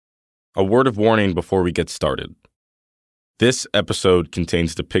A word of warning before we get started. This episode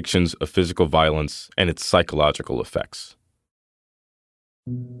contains depictions of physical violence and its psychological effects.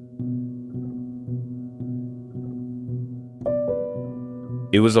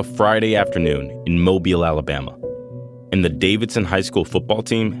 It was a Friday afternoon in Mobile, Alabama, and the Davidson High School football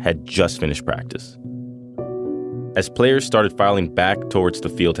team had just finished practice. As players started filing back towards the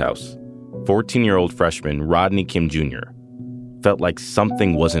fieldhouse, 14-year-old freshman Rodney Kim Jr. felt like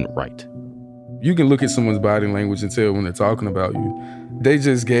something wasn't right. You can look at someone's body language and tell when they're talking about you. They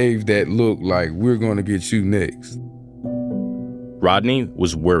just gave that look like, we're going to get you next. Rodney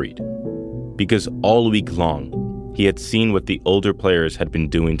was worried because all week long, he had seen what the older players had been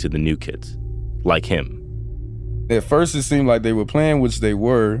doing to the new kids, like him. At first, it seemed like they were playing, which they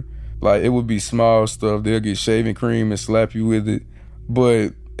were. Like, it would be small stuff. They'll get shaving cream and slap you with it. But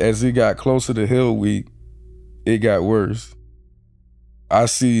as it got closer to Hell Week, it got worse. I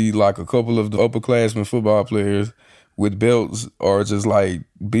see like a couple of the upperclassmen football players with belts are just like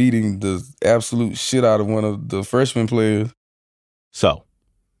beating the absolute shit out of one of the freshman players. So,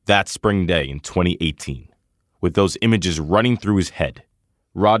 that spring day in 2018, with those images running through his head,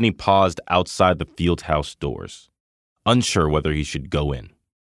 Rodney paused outside the fieldhouse doors, unsure whether he should go in.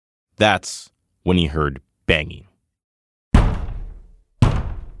 That's when he heard banging.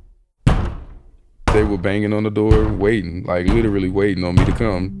 They were banging on the door, waiting, like literally waiting on me to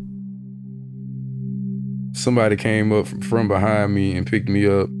come. Somebody came up from behind me and picked me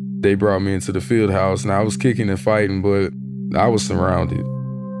up. They brought me into the field house, and I was kicking and fighting, but I was surrounded.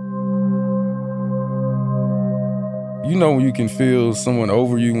 You know when you can feel someone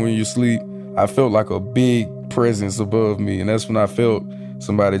over you when you sleep? I felt like a big presence above me, and that's when I felt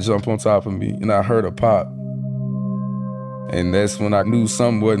somebody jump on top of me, and I heard a pop. And that's when I knew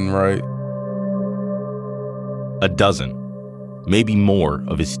something wasn't right. A dozen, maybe more,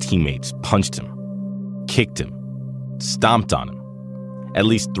 of his teammates punched him, kicked him, stomped on him. At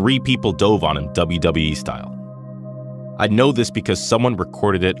least 3 people dove on him WWE style. I know this because someone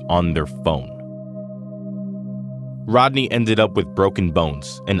recorded it on their phone. Rodney ended up with broken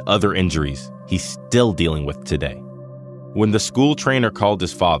bones and other injuries he's still dealing with today. When the school trainer called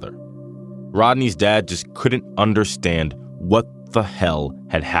his father, Rodney's dad just couldn't understand what the hell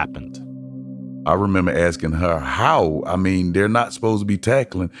had happened. I remember asking her how. I mean, they're not supposed to be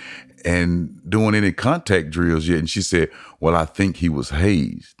tackling and doing any contact drills yet. And she said, well, I think he was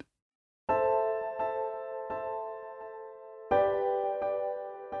hazed.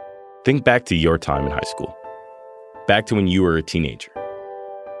 Think back to your time in high school. Back to when you were a teenager.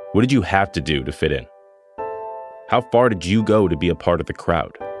 What did you have to do to fit in? How far did you go to be a part of the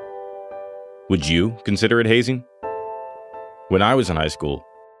crowd? Would you consider it hazing? When I was in high school,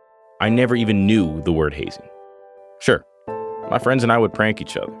 I never even knew the word hazing. Sure, my friends and I would prank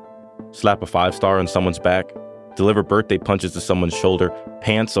each other, slap a 5-star on someone's back, deliver birthday punches to someone's shoulder,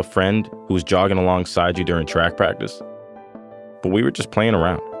 pants a friend who was jogging alongside you during track practice. But we were just playing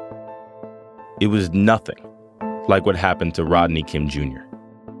around. It was nothing like what happened to Rodney Kim Jr.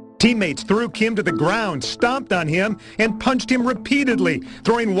 Teammates threw Kim to the ground, stomped on him, and punched him repeatedly,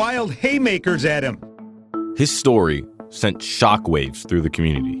 throwing wild haymakers at him. His story sent shockwaves through the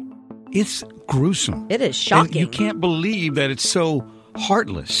community. It's gruesome. It is shocking. And you can't believe that it's so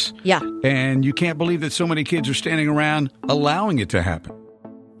heartless. Yeah. And you can't believe that so many kids are standing around allowing it to happen.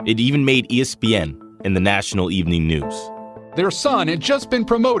 It even made ESPN and the national evening news. Their son had just been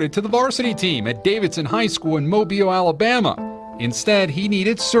promoted to the varsity team at Davidson High School in Mobile, Alabama. Instead, he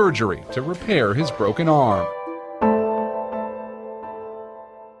needed surgery to repair his broken arm.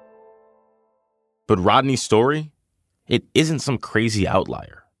 But Rodney's story, it isn't some crazy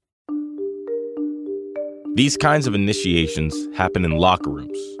outlier. These kinds of initiations happen in locker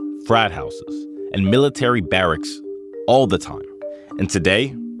rooms, frat houses, and military barracks all the time. And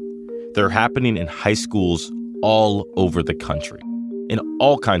today, they're happening in high schools all over the country, in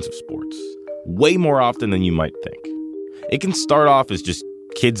all kinds of sports, way more often than you might think. It can start off as just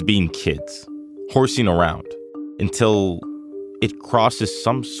kids being kids, horsing around, until it crosses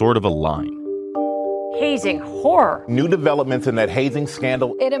some sort of a line. Hazing horror. New developments in that hazing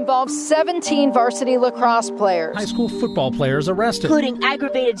scandal. It involves 17 varsity lacrosse players. High school football players arrested. Including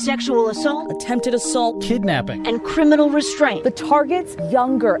aggravated sexual assault, attempted assault, kidnapping, and criminal restraint. The targets,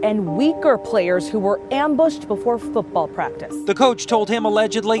 younger and weaker players who were ambushed before football practice. The coach told him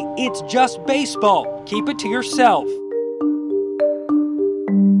allegedly, "It's just baseball. Keep it to yourself."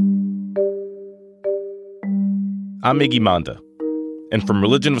 I'm Iggy Manda, and from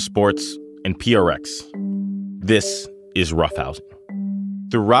Religion of Sports and PRX, this is Roughhousing.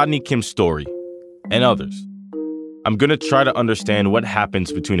 Through Rodney Kim's story and others, I'm going to try to understand what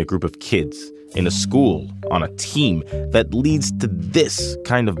happens between a group of kids in a school, on a team, that leads to this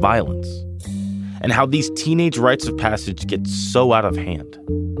kind of violence, and how these teenage rites of passage get so out of hand.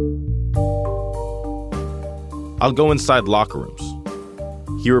 I'll go inside locker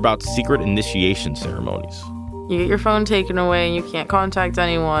rooms, hear about secret initiation ceremonies. You get your phone taken away and you can't contact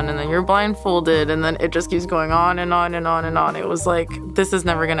anyone, and then you're blindfolded, and then it just keeps going on and on and on and on. It was like, this is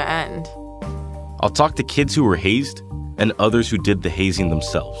never gonna end. I'll talk to kids who were hazed and others who did the hazing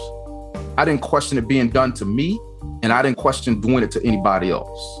themselves. I didn't question it being done to me, and I didn't question doing it to anybody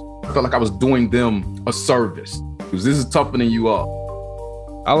else. I felt like I was doing them a service, because this is toughening you up.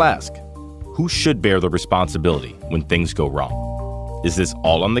 I'll ask, who should bear the responsibility when things go wrong? Is this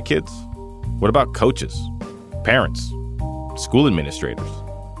all on the kids? What about coaches, parents, school administrators?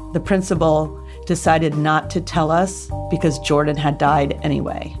 The principal decided not to tell us because Jordan had died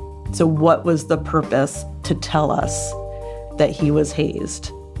anyway. So what was the purpose to tell us that he was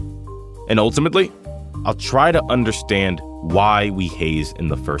hazed? And ultimately, I'll try to understand why we haze in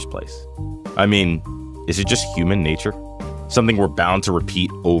the first place. I mean, is it just human nature? Something we're bound to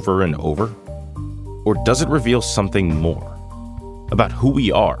repeat over and over? Or does it reveal something more about who we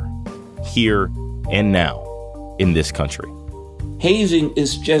are here and now in this country? Hazing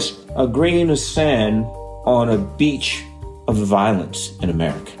is just a grain of sand on a beach of violence in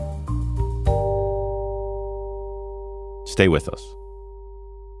America. Stay with us.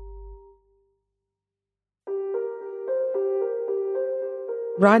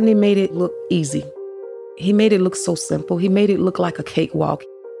 Rodney made it look easy. He made it look so simple. He made it look like a cakewalk.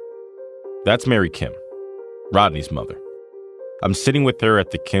 That's Mary Kim, Rodney's mother. I'm sitting with her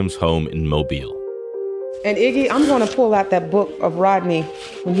at the Kim's home in Mobile. And Iggy, I'm going to pull out that book of Rodney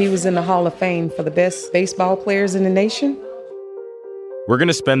when he was in the Hall of Fame for the best baseball players in the nation. We're going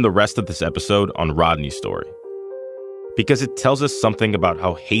to spend the rest of this episode on Rodney's story, because it tells us something about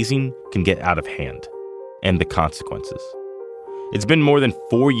how hazing can get out of hand and the consequences. It's been more than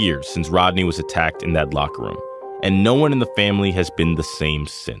 4 years since Rodney was attacked in that locker room, and no one in the family has been the same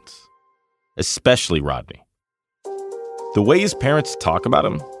since, especially Rodney. The way his parents talk about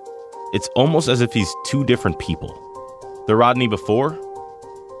him, it's almost as if he's two different people. The Rodney before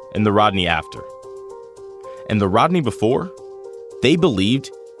and the Rodney after. And the Rodney before, they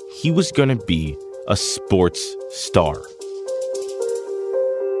believed he was going to be a sports star.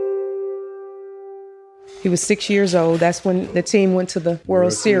 He was 6 years old. That's when the team went to the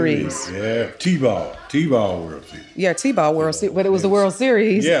World Series. Yeah, T-ball World Series. Yeah, T-ball World Series, but it was the World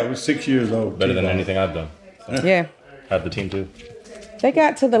Series. Yeah, I was 6 years old. Better than anything I've done. Yeah. Had the team too. They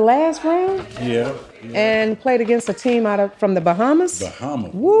got to the last round. Yeah. And played against a team from the Bahamas.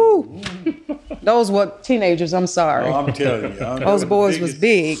 Woo! Those were teenagers, I'm sorry. Oh, I'm telling you. Those boys was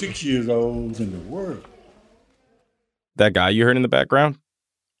big. 6 years old in the world. That guy you heard in the background?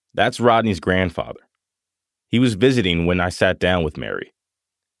 That's Rodney's grandfather. He was visiting when I sat down with Mary.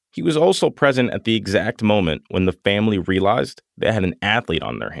 He was also present at the exact moment when the family realized they had an athlete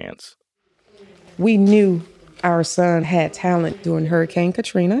on their hands. We knew our son had talent during Hurricane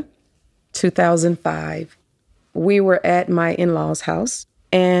Katrina, 2005. We were at my in-laws' house,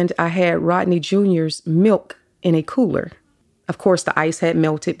 and I had Rodney Jr.'s milk in a cooler. Of course, the ice had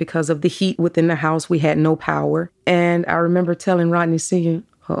melted because of the heat within the house. We had no power. And I remember telling Rodney Sr.,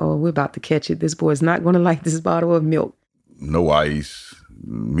 uh-oh, we're about to catch it. This boy's not going to like this bottle of milk. No ice.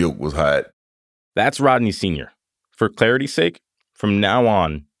 Milk was hot. That's Rodney Sr. For clarity's sake, from now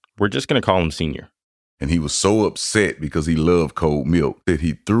on, we're just going to call him Sr. And he was so upset because he loved cold milk that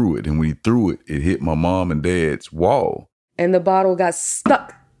he threw it. And when he threw it, it hit my mom and dad's wall. And the bottle got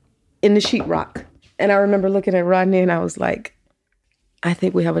stuck in the sheetrock. And I remember looking at Rodney and I was like, I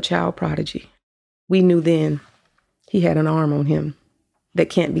think we have a child prodigy. We knew then he had an arm on him that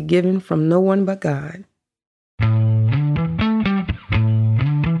can't be given from no one but God.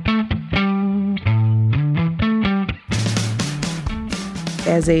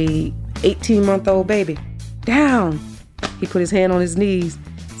 As a 18-month-old baby, down. He put his hand on his knees,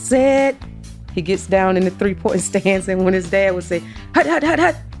 said, he gets down in the three-point stance, and when his dad would say, hut, hut, hut,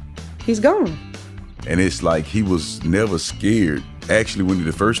 hut, he's gone. And it's like he was never scared. Actually, when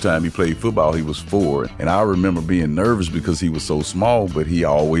the first time he played football, he was 4. And I remember being nervous because he was so small, but he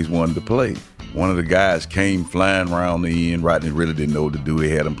always wanted to play. One of the guys came flying around the end. Rodney really didn't know what to do.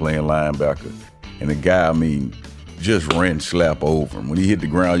 He had him playing linebacker. And the guy, just ran slap over him. When he hit the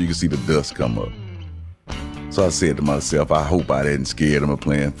ground, you could see the dust come up. So I said to myself, I hope I didn't scare him of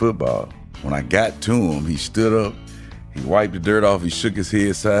playing football. When I got to him, he stood up, he wiped the dirt off, he shook his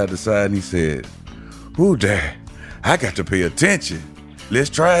head side to side, and he said, "Ooh, Dad, I got to pay attention. Let's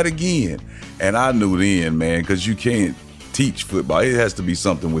try it again." And I knew then, man, because you can't teach football. It has to be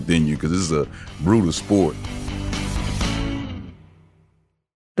something within you because this is a brutal sport.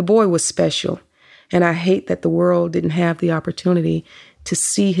 The boy was special, and I hate that the world didn't have the opportunity to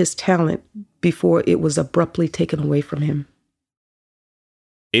see his talent before it was abruptly taken away from him.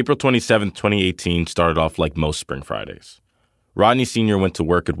 April 27, 2018 started off like most spring Fridays. Rodney Sr. went to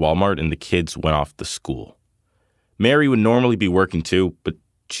work at Walmart and the kids went off to school. Mary would normally be working too, but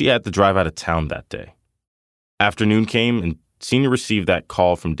she had to drive out of town that day. Afternoon came and Sr. received that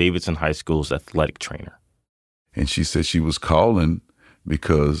call from Davidson High School's athletic trainer. And she said she was calling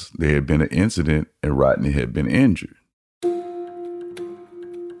because there had been an incident and Rodney had been injured.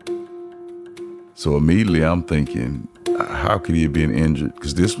 So immediately I'm thinking, how could he have been injured?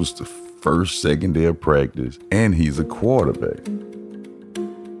 Because this was the second day of practice, and he's a quarterback.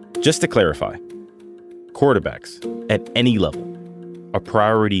 Just to clarify, quarterbacks at any level are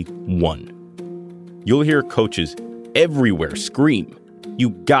priority 1. You'll hear coaches everywhere scream, you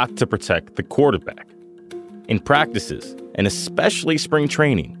got to protect the quarterback. In practices, and especially spring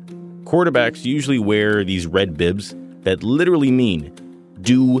training, quarterbacks usually wear these red bibs that literally mean,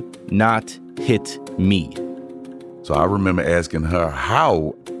 do not hit me. So I remember asking her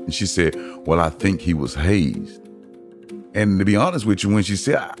how, and she said, well, I think he was hazed. And to be honest with you, when she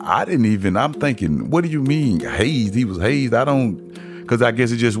said, I'm thinking, what do you mean hazed? He was hazed? Because I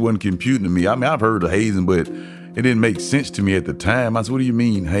guess it just wasn't computing to me. I mean, I've heard of hazing, but it didn't make sense to me at the time. I said, what do you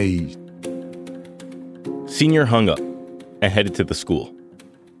mean hazed? Sr. hung up and headed to the school.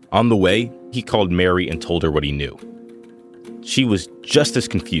 On the way, he called Mary and told her what he knew. She was just as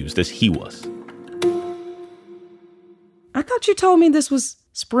confused as he was. I thought you told me this was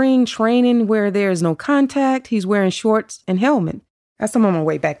spring training where there's no contact. He's wearing shorts and helmet. That's I'm on my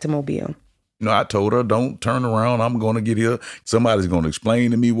way back to Mobile. I told her, don't turn around. I'm going to get here. Somebody's going to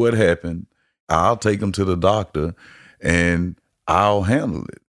explain to me what happened. I'll take him to the doctor and I'll handle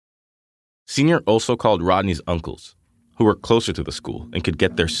it. Sr. also called Rodney's uncles, who were closer to the school and could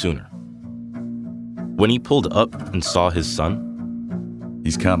get there sooner. When he pulled up and saw his son,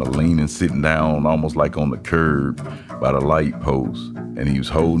 he's kind of leaning, sitting down, almost like on the curb by the light post, and he was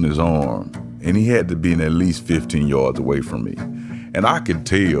holding his arm, and he had to be at least 15 yards away from me. And I could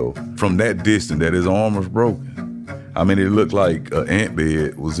tell from that distance that his arm was broken. I mean, it looked like an ant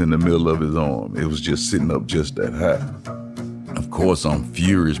bed was in the middle of his arm. It was just sitting up just that high. Of course, I'm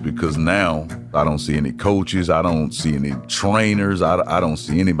furious because now I don't see any coaches. I don't see any trainers. I don't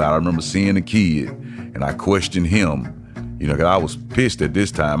see anybody. I remember seeing a kid, and I questioned him. Because I was pissed at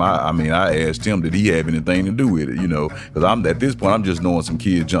this time. I asked him, did he have anything to do with it? Because at this point, I'm just knowing some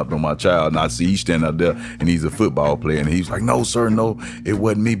kid jumped on my child, and I see he's standing out there, and he's a football player, and he's like, no, sir, no, it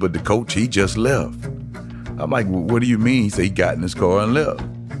wasn't me, but the coach, he just left. I'm like, well, what do you mean? He said he got in his car and left.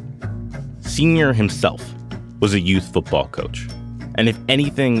 Sr. himself was a youth football coach, and if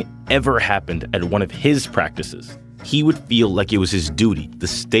anything ever happened at one of his practices, he would feel like it was his duty to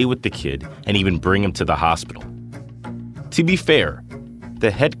stay with the kid and even bring him to the hospital. To be fair,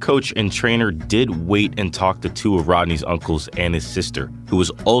 the head coach and trainer did wait and talk to two of Rodney's uncles and his sister, who was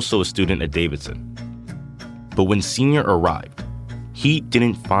also a student at Davidson. But when Sr. arrived, he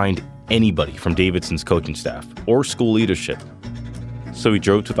didn't find anybody from Davidson's coaching staff or school leadership. So he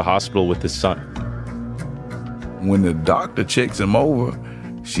drove to the hospital with his son. When the doctor checks him over,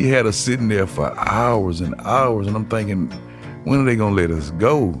 she had us sitting there for hours and hours, and I'm thinking, when are they gonna let us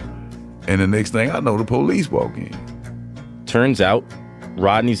go? And the next thing I know, the police walk in. Turns out,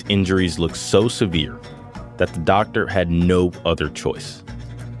 Rodney's injuries looked so severe that the doctor had no other choice.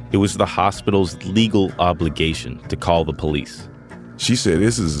 It was the hospital's legal obligation to call the police. She said,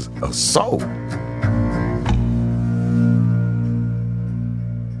 this is assault.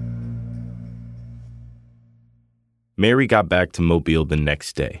 Mary got back to Mobile the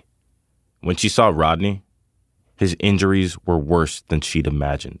next day. When she saw Rodney, his injuries were worse than she'd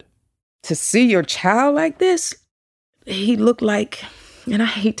imagined. To see your child like this, he looked like, and I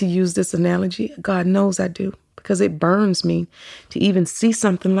hate to use this analogy, God knows I do, because it burns me to even see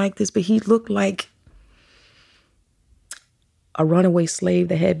something like this, but he looked like a runaway slave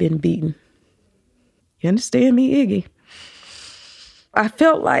that had been beaten. You understand me, Iggy? I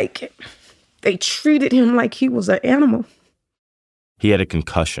felt like they treated him like he was an animal. He had a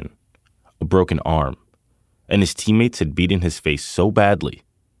concussion, a broken arm, and his teammates had beaten his face so badly,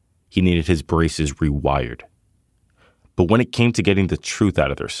 he needed his braces rewired. But when it came to getting the truth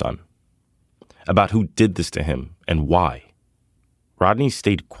out of their son, about who did this to him and why, Rodney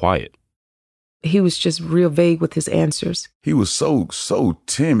stayed quiet. He was just real vague with his answers. He was so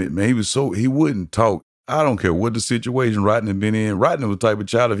timid, man. He wouldn't talk. I don't care what the situation Rodney been in. Rodney was the type of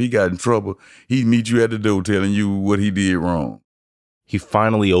child, if he got in trouble, he'd meet you at the door telling you what he did wrong. He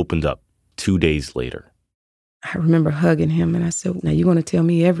finally opened up 2 days later. I remember hugging him and I said, now you're going to tell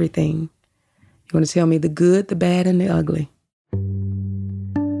me everything. You're going to tell me the good, the bad, and the ugly.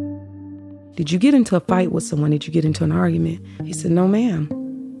 Did you get into a fight with someone? Did you get into an argument? He said, no, ma'am.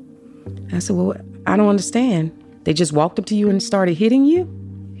 I said, well, I don't understand. They just walked up to you and started hitting you?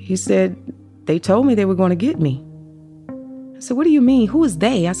 He said, they told me they were going to get me. I said, what do you mean? Who is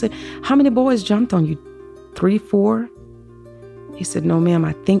they? I said, how many boys jumped on you? 3, 4? He said, no, ma'am,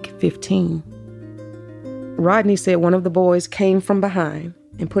 I think 15. Rodney said one of the boys came from behind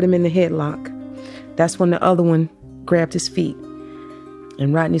and put him in the headlock. That's when the other one grabbed his feet.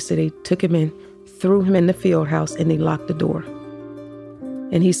 And Rodney said they took him in, threw him in the field house, and they locked the door.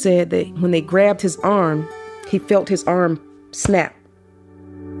 And he said that when they grabbed his arm, he felt his arm snap.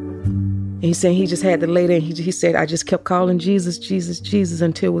 And he said he just had to lay there. He said, I just kept calling Jesus, Jesus, Jesus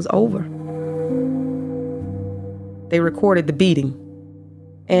until it was over. They recorded the beating.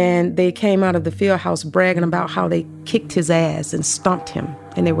 And they came out of the field house bragging about how they kicked his ass and stomped him.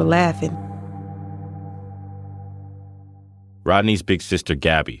 And they were laughing. Rodney's big sister,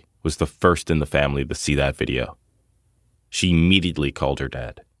 Gabby, was the first in the family to see that video. She immediately called her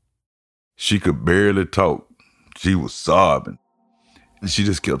dad. She could barely talk. She was sobbing. And she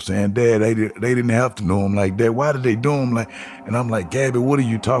just kept saying, Dad, they didn't have to know him like that. Why did they do him like? And I'm like, Gabby, what are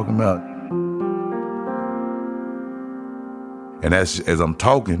you talking about? And as I'm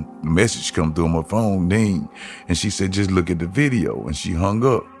talking, the message come through on my phone, ding. And she said, just look at the video. And she hung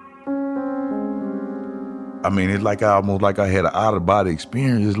up. I mean, it's like almost like I had an out-of-body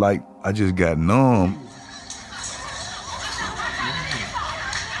experience. It's like I just got numb.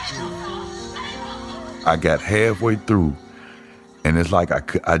 I got halfway through, and it's like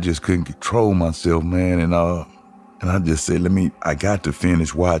I just couldn't control myself, man. And I just said, I got to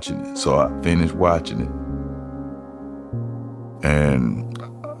finish watching it. So I finished watching it. And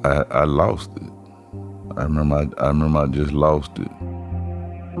I lost it. I remember I just lost it.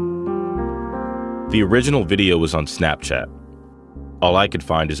 The original video was on Snapchat. All I could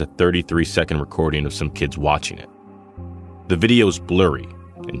find is a 33-second recording of some kids watching it. The video's blurry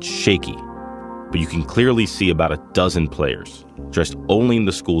and shaky, but you can clearly see about a dozen players, dressed only in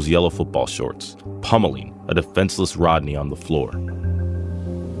the school's yellow football shorts, pummeling a defenseless Rodney on the floor.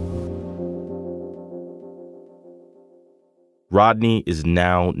 Rodney is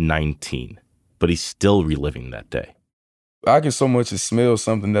now 19, but he's still reliving that day. I can so much as smell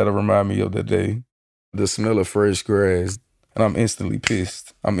something that'll remind me of that day. The smell of fresh grass, and I'm instantly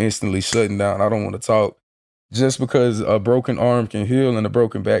pissed. I'm instantly shutting down. I don't want to talk. Just because a broken arm can heal and a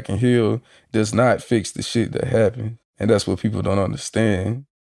broken back can heal does not fix the shit that happened. And that's what people don't understand.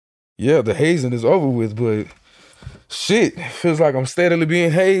 Yeah, the hazing is over with, but shit, feels like I'm steadily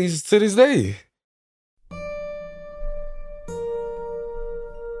being hazed to this day.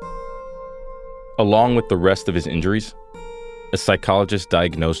 Along with the rest of his injuries, a psychologist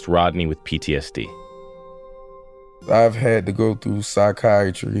diagnosed Rodney with PTSD. I've had to go through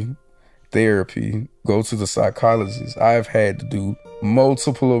psychiatry, therapy, go to the psychologist. I've had to do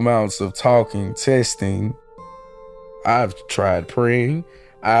multiple amounts of talking, testing. I've tried praying.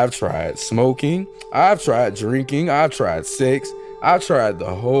 I've tried smoking. I've tried drinking. I've tried sex. I've tried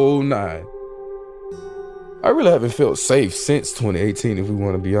the whole nine. I really haven't felt safe since 2018, if we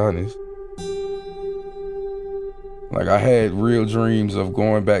want to be honest. Like, I had real dreams of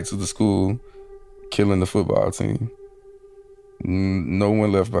going back to the school, killing the football team. No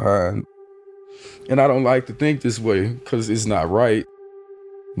one left behind. And I don't like to think this way because it's not right.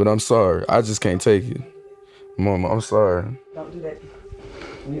 But I'm sorry. I just can't take it. Mama, I'm sorry. Don't do that.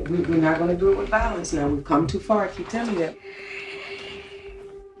 We're not going to do it with violence now. We've come too far. I keep telling you that.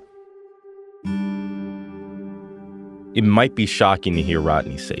 It might be shocking to hear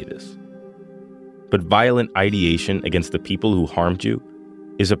Rodney say this, but violent ideation against the people who harmed you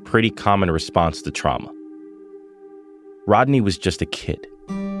is a pretty common response to trauma. Rodney was just a kid,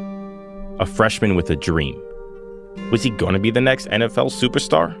 a freshman with a dream. Was he going to be the next NFL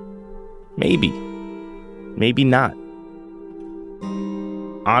superstar? Maybe. Maybe not.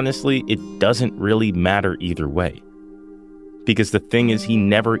 Honestly, it doesn't really matter either way. Because the thing is, he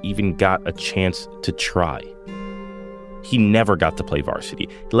never even got a chance to try. He never got to play varsity,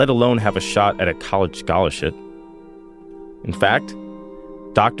 let alone have a shot at a college scholarship. In fact,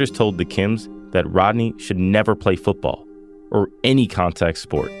 doctors told the Kims that Rodney should never play football or any contact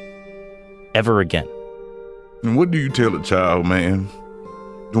sport ever again. And what do you tell a child, man?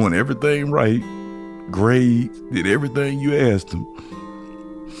 Doing everything right, grades, did everything you asked them.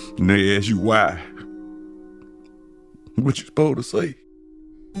 And they ask you why. What you supposed to say?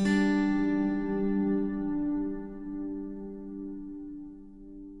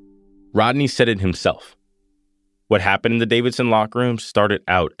 Rodney said it himself. What happened in the Davidson locker room started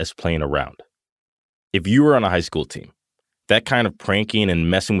out as playing around. If you were on a high school team, that kind of pranking and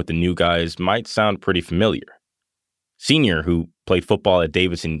messing with the new guys might sound pretty familiar. Senior, who played football at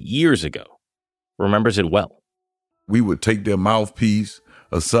Davidson years ago, remembers it well. We would take their mouthpiece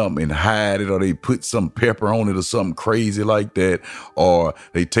or something and hide it, or they put some pepper on it or something crazy like that, or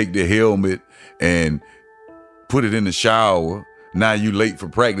they take their helmet and put it in the shower. Now you late for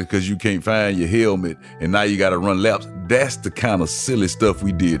practice because you can't find your helmet, and now you got to run laps. That's the kind of silly stuff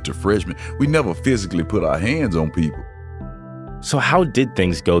we did to freshmen. We never physically put our hands on people. So how did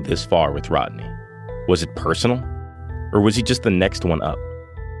things go this far with Rodney? Was it personal? Or was he just the next one up?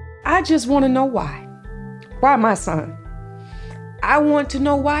 I just want to know why. Why my son? I want to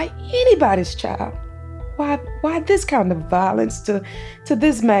know why anybody's child. Why this kind of violence to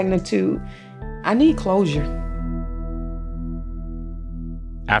this magnitude? I need closure.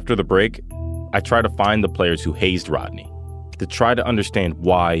 After the break, I try to find the players who hazed Rodney to try to understand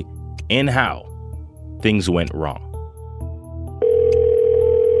why and how things went wrong.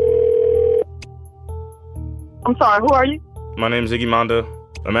 I'm sorry, who are you? My name's Iggy Manda.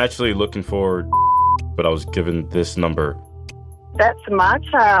 I'm actually looking for, but I was given this number. That's my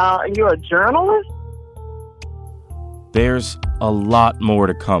child. You're a journalist? There's a lot more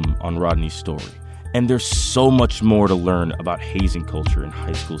to come on Rodney's story, and there's so much more to learn about hazing culture in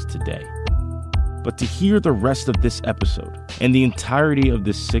high schools today. But to hear the rest of this episode and the entirety of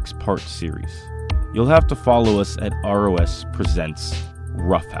this 6-part series, you'll have to follow us at ROS Presents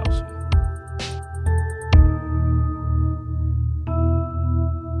Roughhousing.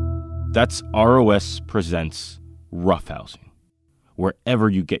 That's ROS Presents Roughhousing, wherever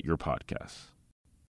you get your podcasts.